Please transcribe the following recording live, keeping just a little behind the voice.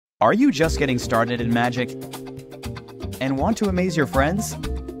Are you just getting started in magic and want to amaze your friends?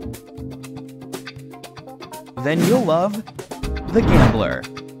 Then you'll love The Gambler.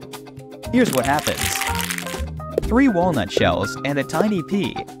 Here's what happens. 3 walnut shells and a tiny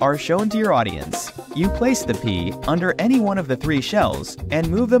pea are shown to your audience. You place the pea under any one of the 3 shells and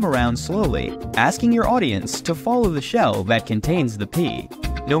move them around slowly, asking your audience to follow the shell that contains the pea.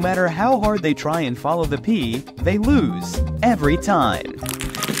 No matter how hard they try and follow the pea, they lose every time.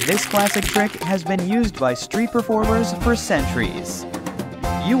 This classic trick has been used by street performers for centuries.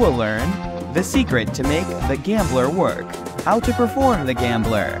 You will learn the secret to make the gambler work, how to perform the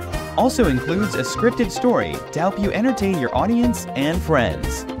gambler. Also includes a scripted story to help you entertain your audience and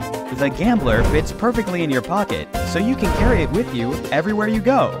friends. The gambler fits perfectly in your pocket, so you can carry it with you everywhere you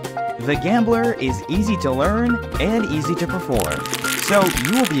go. The gambler is easy to learn and easy to perform, so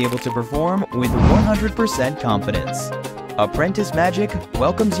you will be able to perform with 100% confidence. Apprentice Magic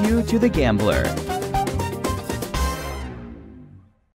welcomes you to The Gambler.